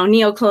 and, you know,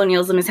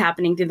 neocolonialism is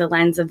happening through the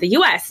lens of the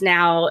US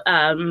now,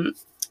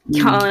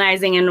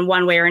 colonizing in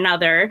one way or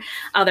another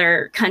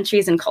other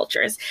countries and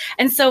cultures.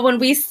 And so when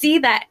we see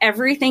that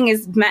everything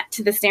is met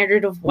to the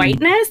standard of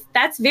whiteness,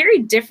 that's very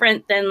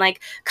different than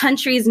like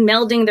countries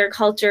melding their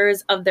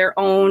cultures of their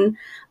own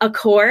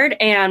accord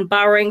and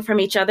borrowing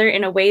from each other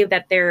in a way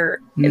that they're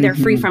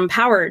free from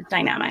power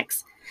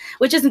dynamics,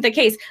 which isn't the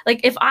case. Like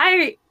if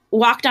I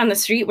walk down the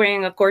street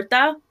wearing a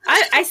kurta,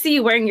 I see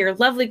you wearing your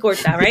lovely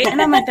kurta, right?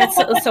 And I'm like,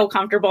 that's so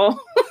comfortable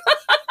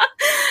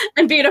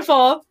and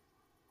beautiful.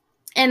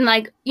 And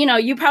like, you know,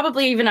 you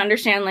probably even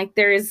understand like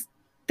there's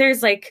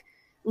like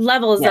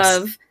levels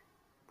of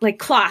like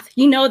cloth.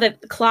 You know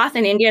that cloth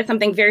in India is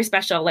something very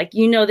special. Like,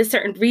 you know, the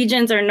certain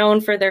regions are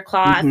known for their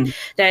cloth,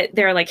 that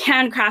they're like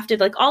handcrafted,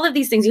 like all of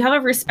these things. You have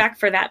a respect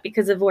for that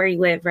because of where you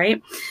live,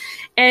 right?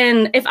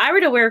 And if I were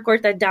to wear a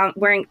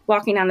kurta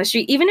walking down the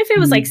street, even if it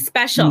was like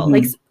special,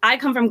 like I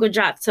come from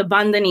Gujarat, so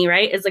bandhani,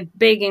 right, is like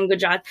big in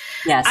Gujarat.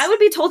 Yes. I would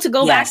be told to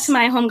go back to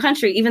my home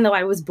country, even though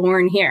I was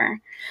born here,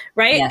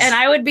 right? Yes. And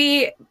I would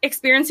be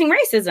experiencing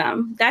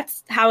racism.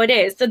 That's how it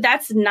is. So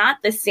that's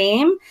not the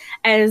same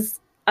as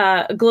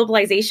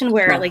globalization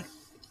where like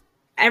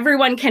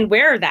everyone can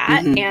wear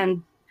that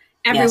and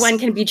everyone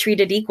can be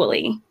treated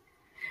equally,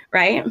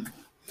 right?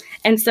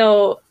 And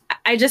so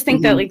I just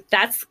think that like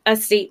that's a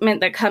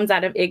statement that comes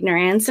out of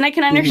ignorance. And I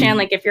can understand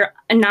like if you're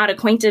not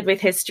acquainted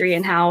with history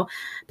and how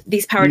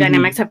these power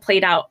dynamics have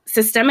played out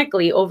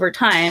systemically over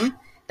time,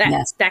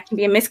 that can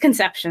be a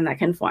misconception that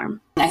can form.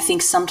 I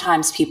think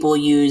sometimes people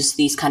use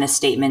these kind of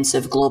statements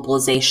of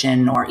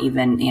globalization, or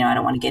even, you know, I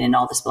don't want to get into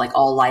all this, but like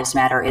all lives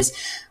matter is,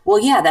 well,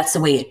 yeah, that's the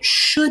way it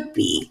should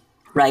be,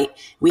 right?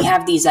 We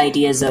have these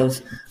ideas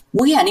of,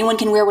 well, yeah, anyone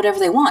can wear whatever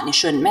they want and it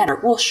shouldn't matter.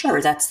 Well,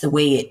 sure, that's the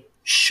way it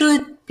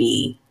should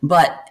be,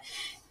 but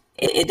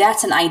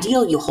that's an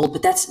ideal you hold,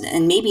 but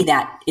and maybe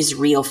that is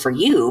real for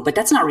you, but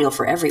that's not real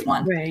for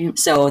everyone. Right.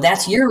 So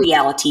that's your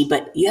reality,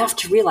 but you have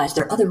to realize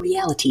there are other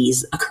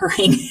realities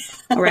occurring.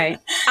 Right.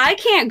 I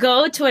can't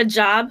go to a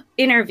job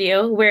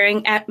interview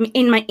wearing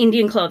in my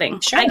Indian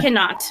clothing. Sure. I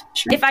cannot.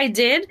 Sure. If I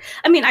did,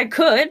 I mean, I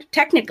could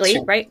technically,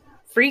 right?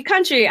 free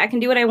country. I can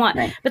do what I want.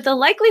 Right. But the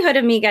likelihood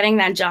of me getting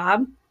that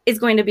job is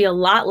going to be a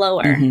lot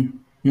lower.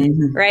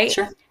 Right?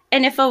 Sure.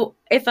 And if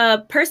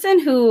a person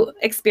who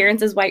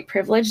experiences white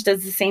privilege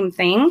does the same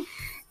thing,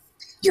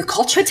 your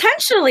culture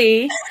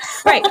potentially,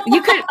 right?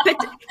 You could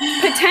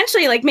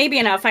potentially, like maybe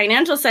in a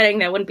financial setting,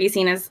 that wouldn't be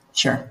seen as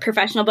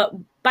professional. But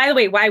by the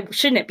way, why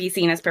shouldn't it be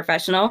seen as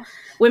professional?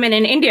 Women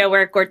in India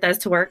wear kurtas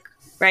to work,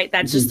 right?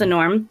 That's just the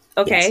norm.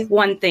 Okay,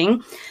 one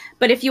thing.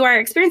 But if you are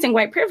experiencing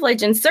white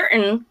privilege in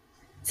certain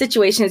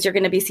situations, you're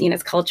going to be seen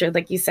as cultured,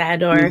 like you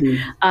said, or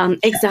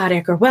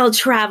exotic, or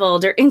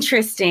well-traveled, or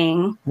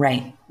interesting.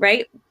 Right.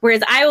 Right.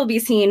 Whereas I will be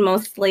seen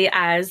mostly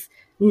as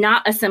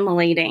not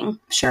assimilating.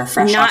 Sure.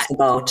 Fresh off the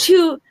boat.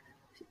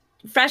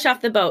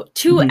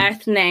 Too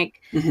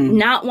ethnic,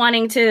 not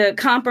wanting to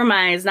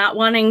compromise, not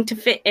wanting to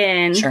fit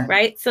in.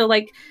 Right. So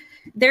like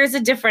there's a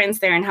difference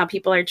there in how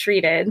people are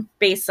treated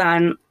based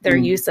on their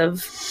use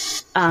of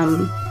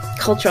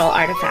cultural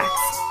artifacts.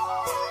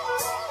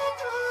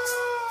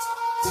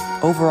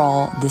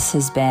 Overall, this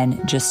has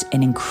been just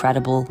an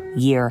incredible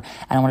year,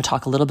 and I want to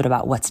talk a little bit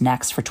about what's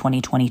next for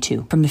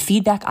 2022. From the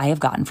feedback I have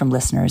gotten from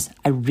listeners,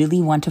 I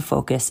really want to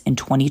focus in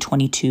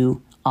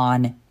 2022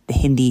 on the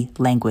Hindi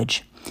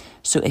language.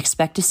 So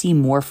expect to see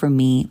more from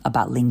me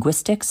about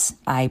linguistics.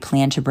 I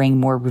plan to bring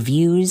more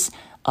reviews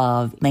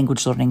of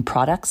language learning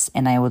products,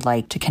 and I would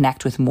like to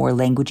connect with more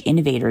language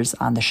innovators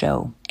on the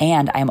show.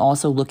 And I'm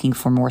also looking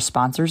for more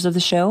sponsors of the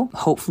show.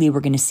 Hopefully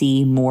we're going to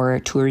see more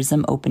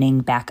tourism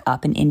opening back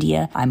up in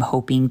India. I'm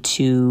hoping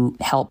to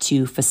help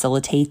to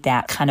facilitate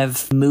that kind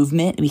of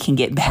movement. We can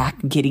get back,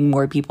 getting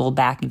more people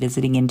back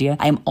visiting India.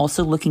 I'm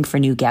also looking for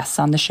new guests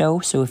on the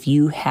show. So if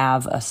you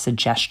have a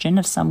suggestion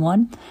of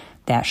someone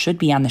that should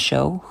be on the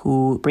show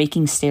who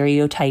breaking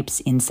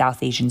stereotypes in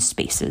South Asian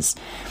spaces.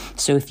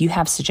 So if you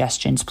have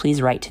suggestions,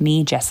 please write to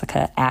me,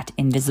 Jessica at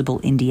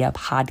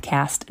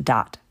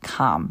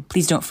invisibleindiapodcast.com.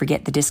 Please don't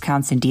forget the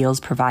discounts and deals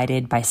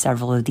provided by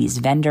several of these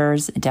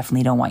vendors. I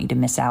definitely don't want you to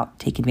miss out.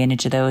 Take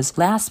advantage of those.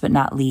 Last but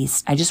not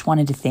least, I just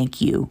wanted to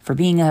thank you for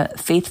being a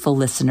faithful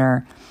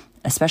listener,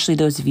 especially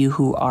those of you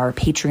who are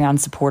Patreon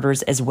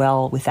supporters as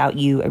well. Without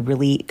you, I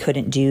really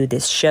couldn't do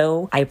this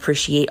show. I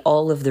appreciate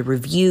all of the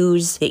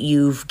reviews that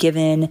you've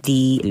given,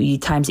 the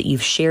times that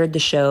you've shared the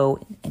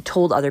show and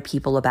told other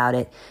people about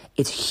it.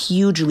 It's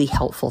hugely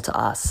helpful to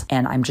us,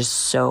 and I'm just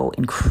so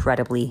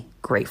incredibly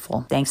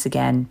grateful. Thanks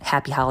again.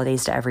 Happy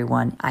holidays to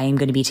everyone. I am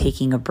going to be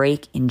taking a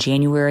break in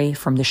January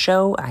from the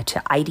show to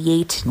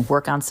ideate and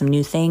work on some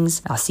new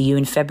things. I'll see you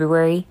in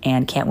February,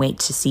 and can't wait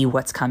to see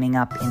what's coming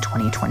up in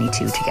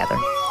 2022 together.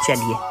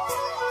 Challiye.